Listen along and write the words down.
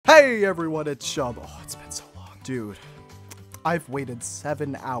Hi everyone, it's Shubb. Oh, it's been so long. Dude, I've waited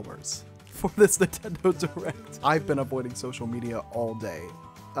 7 hours for this Nintendo Direct. I've been avoiding social media all day.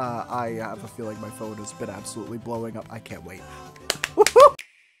 I have a feeling my phone has been absolutely blowing up. I can't wait.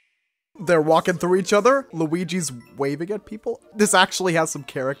 They're walking through each other. Luigi's waving at people. This actually has some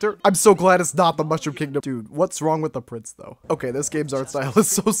character. I'm so glad it's not the Mushroom Kingdom. Dude, what's wrong with the prince though? Okay, this game's art style is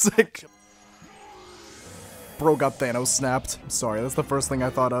so sick. Bro got Thanos snapped. I'm sorry, that's the first thing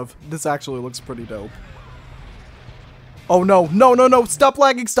I thought of. This actually looks pretty dope. Oh no, no, no, no, stop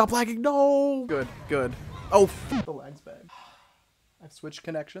lagging, no! Good, good. Oh, the lag's bad. I've switched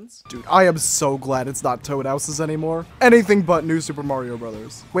connections. Dude, I am so glad it's not Toad Houses anymore. Anything but New Super Mario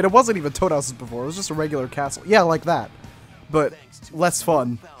Brothers. Wait, it wasn't even Toad Houses before, it was just a regular castle. Yeah, like that. But less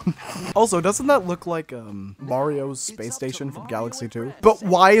fun. Also, doesn't that look like Mario's space station from Galaxy 2? But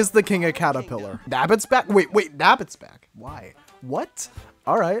why is the king a caterpillar? Nabbit's back? Wait, Nabbit's back. Why? What?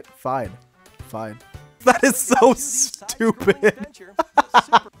 Alright, fine. Fine. That is so stupid.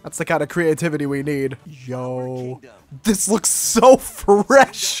 That's the kind of creativity we need. Yo, this looks so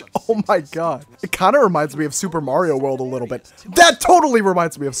fresh. Oh my god. It kind of reminds me of Super Mario World a little bit. That totally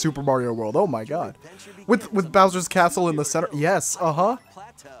reminds me of Super Mario World. Oh my god. With Bowser's castle in the center. Yes, uh-huh.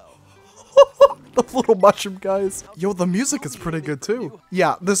 The little mushroom guys. Yo, the music is pretty good too.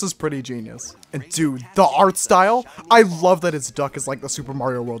 Yeah, this is pretty genius. And dude, the art style. I love that its duck is like the Super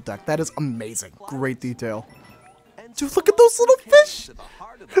Mario World deck. That is amazing. Great detail. Dude, look at those little fish.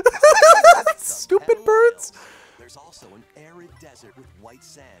 Stupid birds.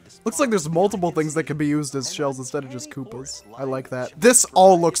 Looks like there's multiple things that can be used as shells instead of just Koopas. I like that. This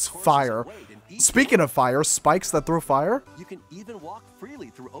all looks fire. Speaking of fire, spikes that throw fire. You can even walk freely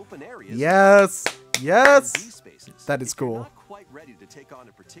through open areas. Yes, yes. That is cool.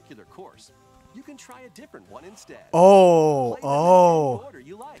 Oh, oh.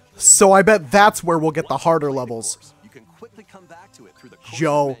 So I bet that's where we'll get the harder levels.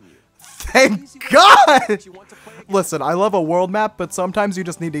 Yo, thank God. Listen, I love a world map, but sometimes you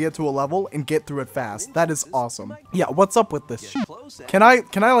just need to get to a level and get through it fast. That is awesome. Yeah, what's up with this? Can I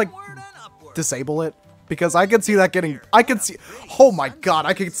like disable it? Because I can see that getting, oh my god,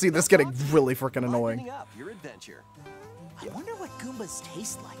 I can see this getting really freaking annoying. I wonder what Goombas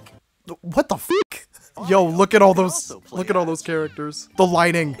taste like. What the fuck? Yo, look at all those characters. The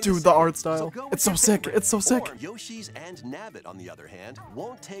lighting, dude, the art style. It's so sick, it's so sick. Yoshi's and Nabbit, on the other hand,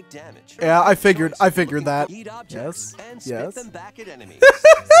 won't take damage. Yeah, I figured that. Yes, yes.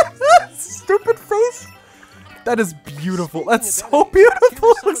 Stupid face. That is beautiful. That's so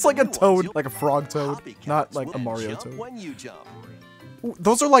beautiful. It looks like a toad, like a frog toad, not like a Mario toad. Ooh,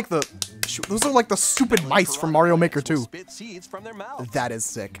 those are like the stupid mice from Mario Maker 2. That is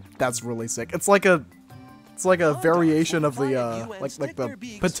sick. That's really sick. It's like a variation of the like the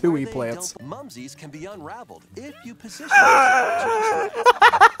patooey plants. Mumsies can be unraveled if you position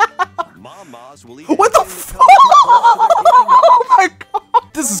What the fuck? Oh my god.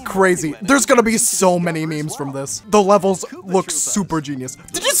 This is crazy. There's gonna be so many memes from this. The levels look super genius.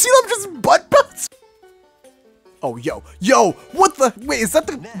 Did you see them just butt butts? Oh, yo, what the, wait, is that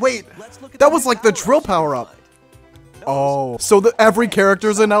the, wait, that was like the drill power up. Oh, so every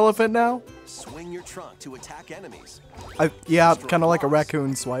character's an elephant now? Swing your trunk to attack enemies. Yeah, kind of like a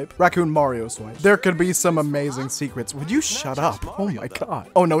raccoon swipe. Raccoon Mario swipe. There could be some amazing secrets. Would you shut up? Oh my god.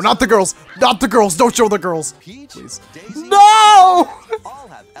 Oh no, not the girls. Not the girls. Don't show the girls. Please. No!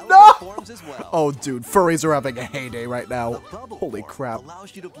 No! Oh dude, furries are having a heyday right now. Holy crap.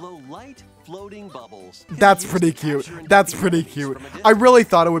 That's pretty cute. That's pretty cute. I really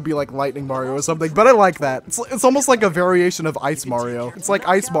thought it would be like Lightning Mario or something, but I like that. It's almost like a variation of Ice Mario. It's like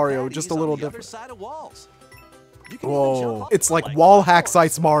Ice Mario, just a little different. Whoa, it's like wall hacks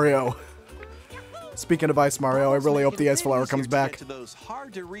Ice Mario. Speaking of Ice Mario, I really hope the Ice Flower comes back.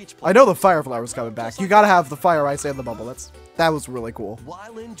 I know the Fire Flower's coming back. You gotta have the Fire, Ice, and the Bubble. That was really cool.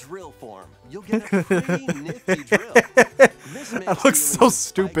 While in drill form, you'll get a pretty nifty drill. That looks so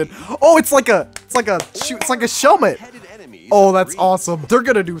stupid. Oh, it's like a Shelmet. Oh, that's awesome. They're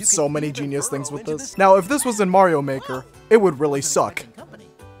gonna do so many genius things with this. Now, if this was in Mario Maker, it would really suck.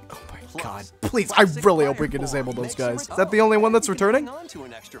 God, please, I really hope we can disable those guys. Is that the only one that's returning?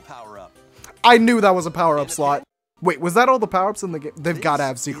 I knew that was a power-up slot. Wait, was that all the power-ups in the game? They've got to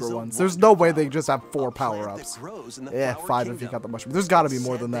have secret ones. There's no way they just have 4 power-ups. Yeah, 5 if you got the mushroom. There's got to be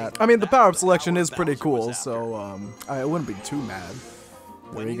more than that. I mean, the power-up selection is pretty cool, so I wouldn't be too mad.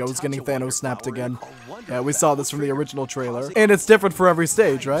 There he goes, getting Thanos snapped again. Yeah, we saw this from the original trailer. And it's different for every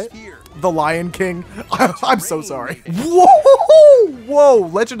stage, right? The Lion King. I'm so sorry. Whoa! Whoa!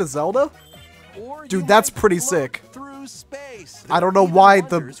 Legend of Zelda? Dude, that's pretty sick. I don't know why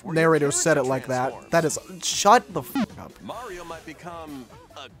the narrator said it like that. That is, shut the f up. Mario might become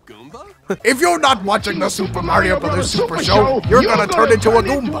a Goomba? If you're not watching the Super Mario Brothers Super Show, you're gonna turn into a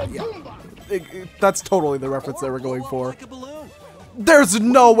Goomba. Yeah. That's totally the reference they were going for. Like a balloon. There's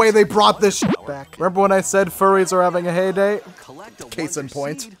no way they brought this shit back. Remember when I said furries are having a heyday? Collect a Case in wonder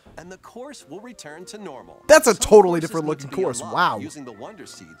point. seed, and the course will return to normal. That's a Some totally courses different need looking to be course. unlocked Wow. Using the wonder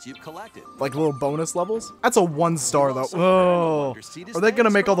seeds you've collected. Like little bonus levels? That's a 1-star though. Oh. Are they gonna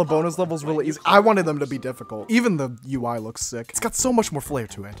make all the bonus levels really easy? I wanted them to be difficult. Even the UI looks sick. It's got so much more flair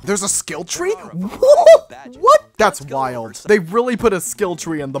to it. There's a skill tree? Whoa! What? That's wild. They really put a skill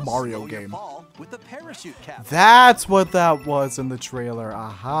tree in the Mario game. With a parachute cap. That's what that was in the trailer.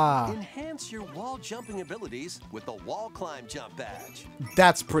 Aha. Enhance your wall jumping abilities with the wall climb jump badge.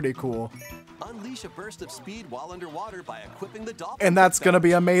 That's pretty cool. Unleash a burst of speed while underwater by equipping the dolphin. And that's gonna be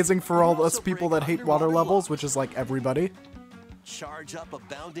badge. amazing for all us people that hate water levels, which is like everybody. Charge up a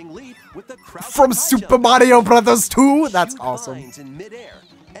bounding leap with the crouch From high Super jump Mario badge. Brothers 2? That's Shoot awesome. lines in midair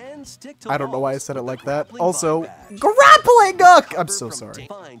and stick to I don't know why I walls said it with like the that. grappling Also, bug badge. grappling hook! I'm Cover so from sorry.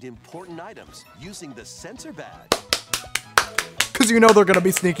 Find important items using the sensor badge. Because you know they're gonna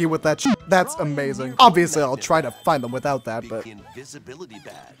be sneaky with that shit. That's amazing. Obviously, I'll try to find them without that, but The invisibility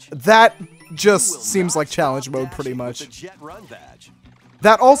badge. that Will just seems not like challenge stop mode pretty dashing with much. the jet run badge.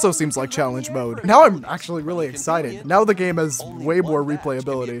 That also seems like challenge mode. Now I'm actually really excited. Now the game has way more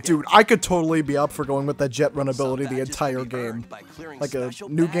replayability. Dude, I could totally be up for going with that jet run ability the entire game. Like a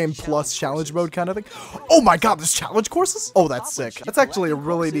new game plus challenge mode kind of thing. Oh my god, there's challenge courses? Oh, that's sick. That's actually a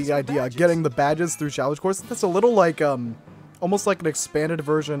really neat idea. Getting the badges through challenge courses. That's a little like, almost like an expanded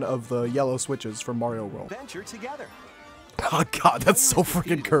version of the yellow switches from Mario World. Venture together. Oh god, that's so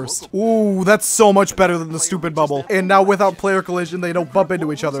freaking cursed. Ooh, that's so much better than the stupid bubble. And now without player collision, they don't bump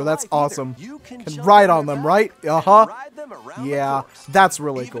into each other. That's awesome. You can Can jump ride on over them, them right? and Uh-huh. ride them around the Yeah, course. that's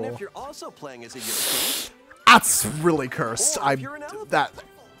really Even cool. if you're also playing as a Yoshi, That's really cursed. Or if you're an elephant. That.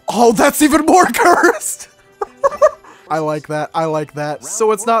 Oh, that's even more cursed. I like that. I like that.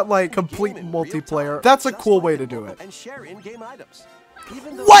 So it's not like complete multiplayer. That's a cool way to do it. and share in-game items.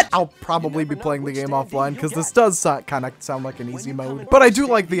 Even though What? you I'll probably be never know playing the which game standee offline you'll because this get. does kind of sound like an easy mode. But I do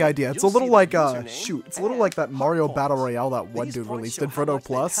like the idea. It's a little like shoot, it's a little like that Mario Battle Royale that one dude released Inferno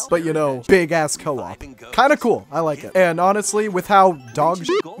Plus, but you know, big ass co-op. Kind of cool. I like it. And honestly, with how dog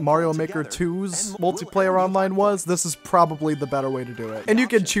shit Mario Maker 2's multiplayer online was, this is probably the better way to do it. And you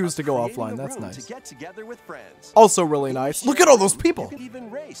can choose to go creating offline. a That's room nice. To get together with friends. Also really nice. Look at all those people. You can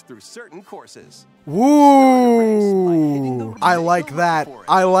even race through certain courses. Woo! I like that.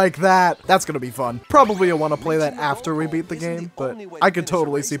 I like that. That's gonna be fun. Probably you'll want to play that after we beat the game, but I could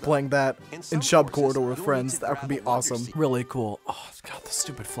totally see playing that in Shubb Corridor with friends. That would be awesome. Really cool. Oh god, the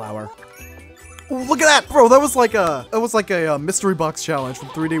stupid flower. Ooh, look at that, bro! That was like a mystery box challenge from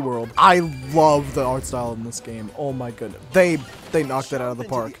 3D World. I love the art style in this game. Oh my goodness, they knocked it out of the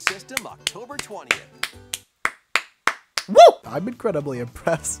park. System October 20th. Woo! I'm incredibly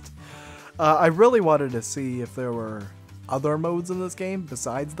impressed. I really wanted to see if there were other modes in this game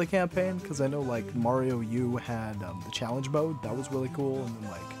besides the campaign, because I know like Mario U had the challenge mode. That was really cool, and then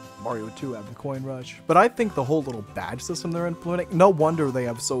like Mario 2 had the coin rush. But I think the whole little badge system they're implementing, no wonder they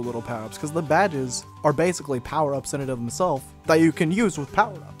have so little power-ups, because the badges are basically power-ups in and of themselves that you can use with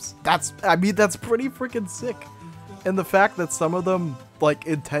power-ups. I mean, that's pretty freaking sick. And the fact that some of them like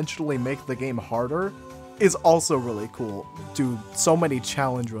intentionally make the game harder is also really cool. Dude, so many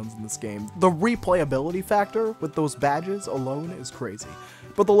challenge runs in this game. The replayability factor with those badges alone is crazy.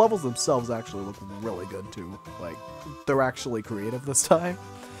 But the levels themselves actually look really good too. Like, they're actually creative this time.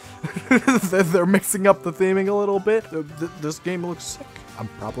 They're mixing up the theming a little bit. This game looks sick. I'm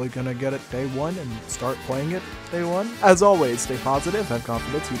probably gonna get it day one and start playing it day one. As always, stay positive, have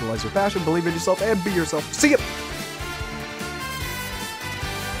confidence, utilize your passion, believe in yourself, and be yourself. See ya!